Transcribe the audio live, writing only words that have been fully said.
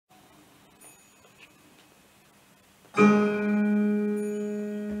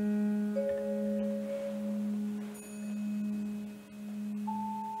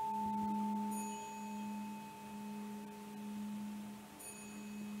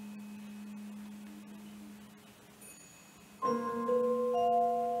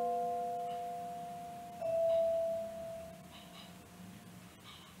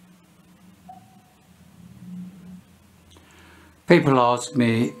People ask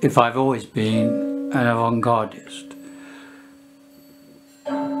me if I've always been an avant-gardist.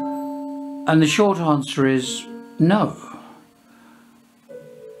 And the short answer is no.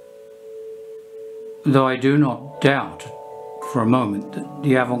 Though I do not doubt for a moment that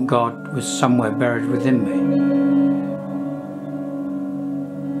the avant-garde was somewhere buried within me.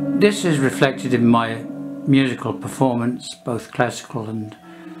 This is reflected in my musical performance, both classical and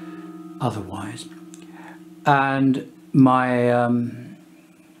otherwise, and my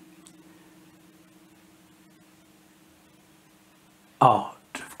art,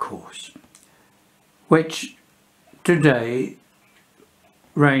 of course, which today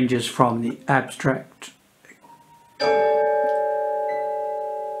ranges from the abstract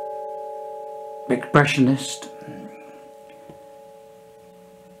expressionist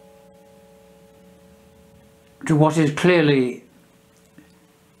to what is clearly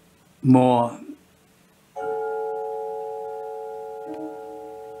more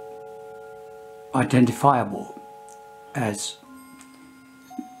identifiable as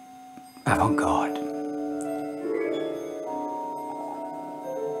avant-garde.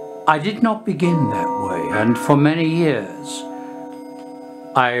 I did not begin that way, and for many years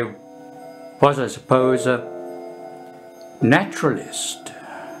I was, I suppose, a naturalist.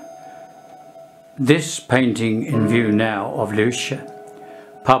 This painting in view now of Lucia,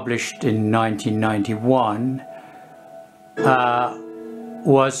 published in 1991,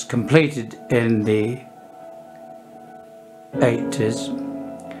 was completed in the 80s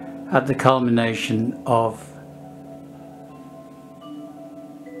at the culmination of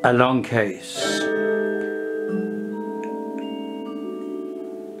a long case,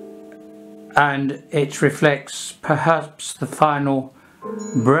 and it reflects perhaps the final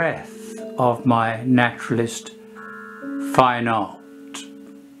breath of my naturalist fine art.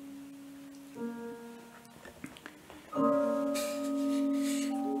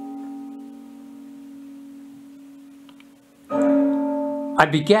 I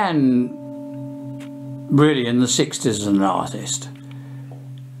began really in the 60s as an artist,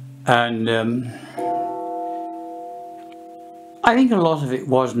 and I think a lot of it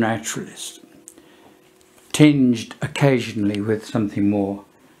was naturalist, tinged occasionally with something more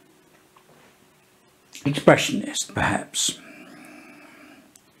expressionist, perhaps.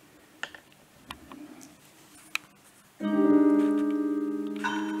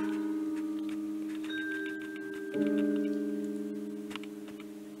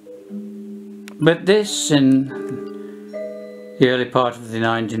 But this, in the early part of the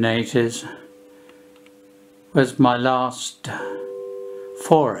 1980s, was my last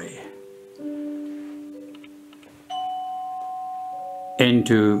foray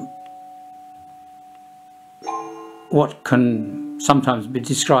into what can sometimes be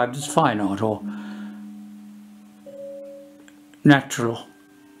described as fine art or natural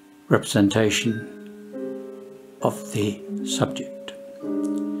representation of the subject.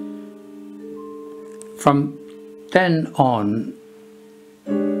 From then on,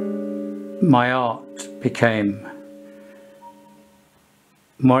 my art became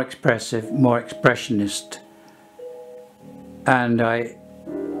more expressive, more expressionist, and I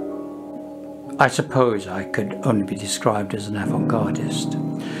suppose I could only be described as an avant-gardist.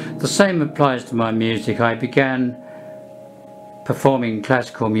 The same applies to my music. I began performing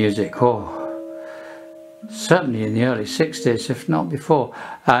classical music, certainly in the early 60s, if not before,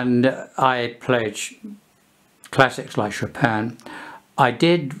 and I played classics like Chopin. I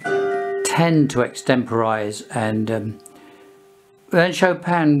did tend to extemporize, and then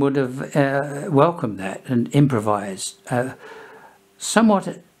Chopin would have welcomed that and improvised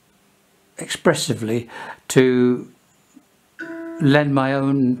somewhat expressively to lend my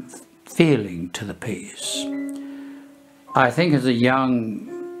own feeling to the piece. I think as a young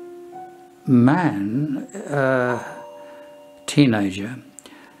man, teenager,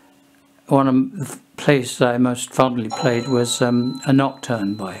 one of the plays I most fondly played was a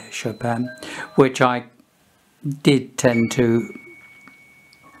nocturne by Chopin, which I did tend to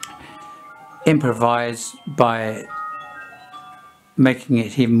improvise by making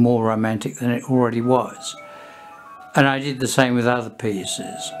it even more romantic than it already was. And I did the same with other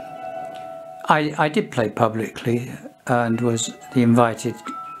pieces. I did play publicly and was the invited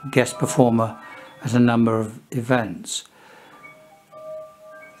guest performer at a number of events.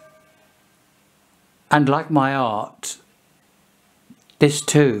 And like my art, this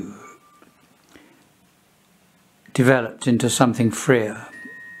too developed into something freer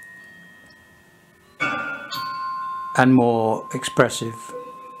and more expressive.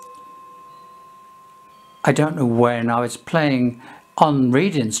 I don't know when. I was playing on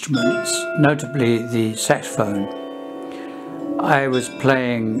reed instruments, notably the saxophone. I was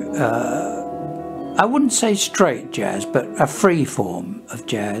playing, I wouldn't say straight jazz, but a free form of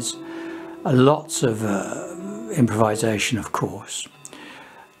jazz. Lots of improvisation, of course,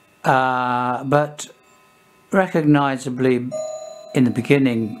 but recognisably in the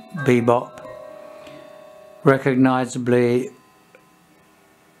beginning bebop, recognisably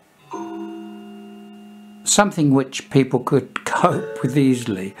something which people could cope with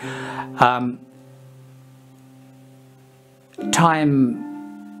easily. Time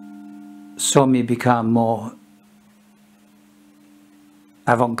saw me become more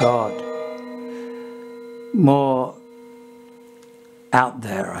avant-garde, more out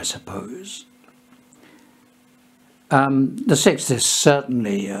there, I suppose. The 60s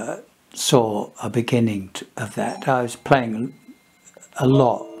certainly saw a beginning of that. I was playing a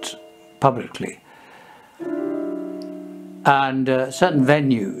lot publicly, and certain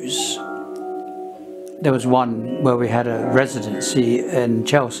venues. There was one where we had a residency in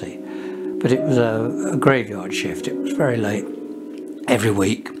Chelsea, but it was a graveyard shift. It was very late every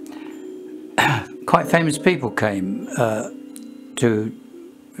week. Quite famous people came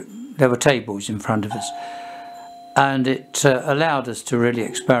there were tables in front of us, and it allowed us to really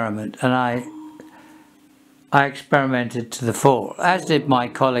experiment, and I experimented to the full, as did my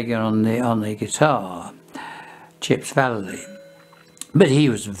colleague on the guitar, Chips Vallely. But he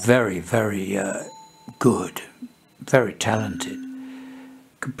was very, very good, very talented,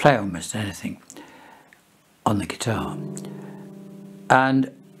 could play almost anything on the guitar.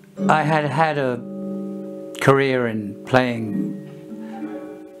 And I had a career in playing,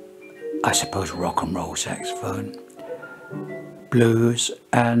 I suppose, rock and roll saxophone, blues,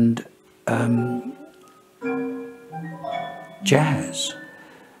 and jazz.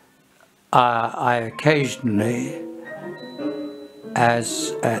 I occasionally,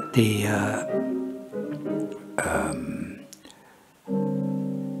 as at the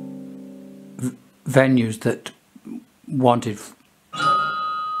venues that wanted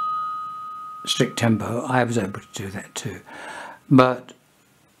strict tempo, I was able to do that too. But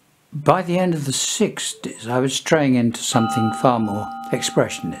by the end of the 60s, I was straying into something far more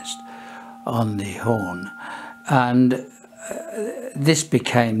expressionist on the horn, and this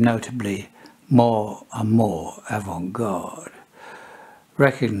became notably more and more avant-garde,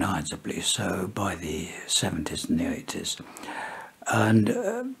 recognisably so by the 70s and the 80s. And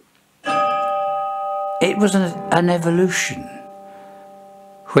it was an evolution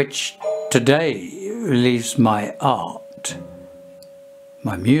which today leaves my art,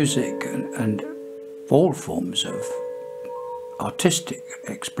 my music, and all forms of artistic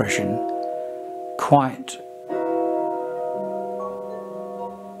expression quite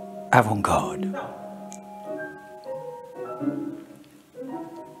avant-garde.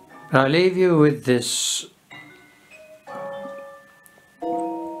 I leave you with this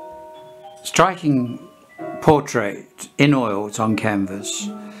striking portrait in oils on canvas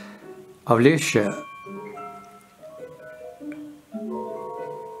of Lucia,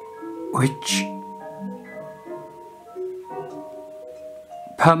 which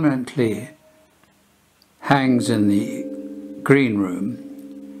permanently hangs in the green room,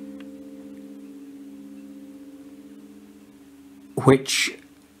 which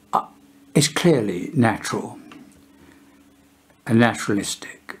is clearly natural and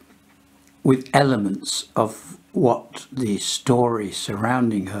naturalistic, with elements of what the story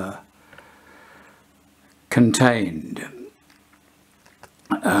surrounding her contained.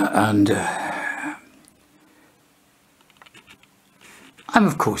 And I'm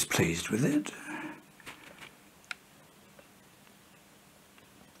of course pleased with it.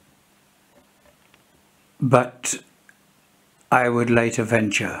 But I would later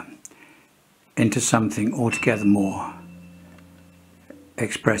venture into something altogether more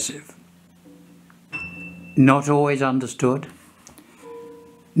expressive. Not always understood,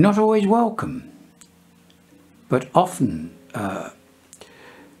 not always welcome, but often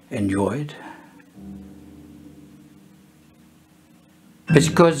enjoyed.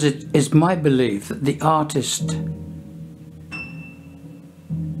 Because it is my belief that the artist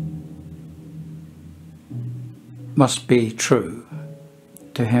must be true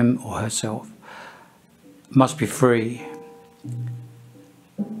to him or herself, must be free,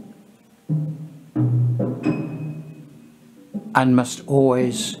 and must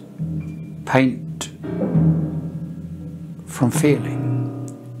always paint from feeling.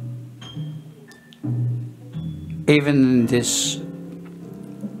 Even in this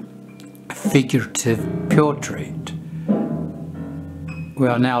figurative portrait we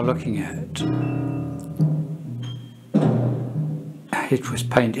are now looking at, it was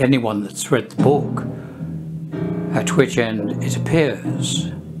painted. Anyone that's read the book at which end it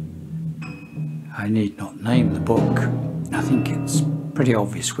appears. I need not name the book. I think it's pretty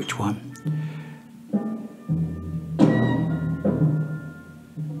obvious which one.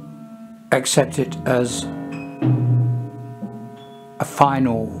 Accept it as a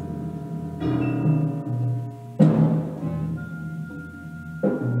final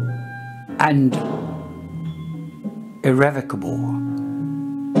and irrevocable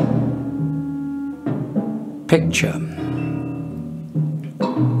picture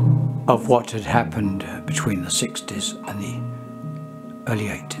of what had happened between the 60s and the early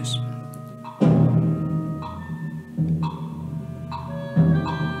 80s.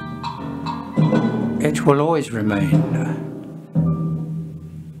 It will always remain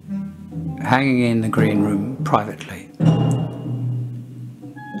hanging in the green room privately,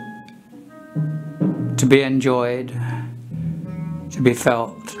 to be enjoyed, to be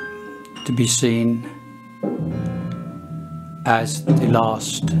felt, to be seen as the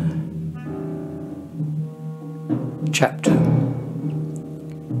last chapter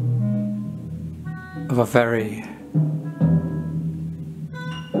of a very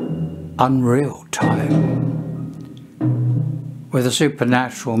unreal time where the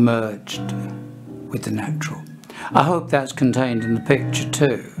supernatural merged with the natural. I hope that's contained in the picture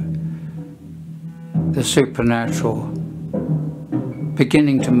too. The supernatural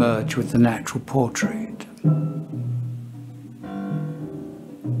beginning to merge with the natural portrait.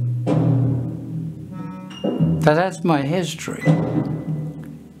 So that's my history,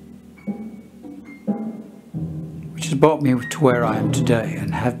 which has brought me to where I am today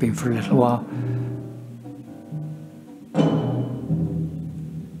and have been for a little while.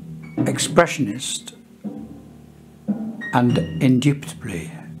 Expressionist and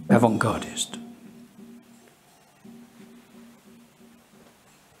indubitably avant-gardist.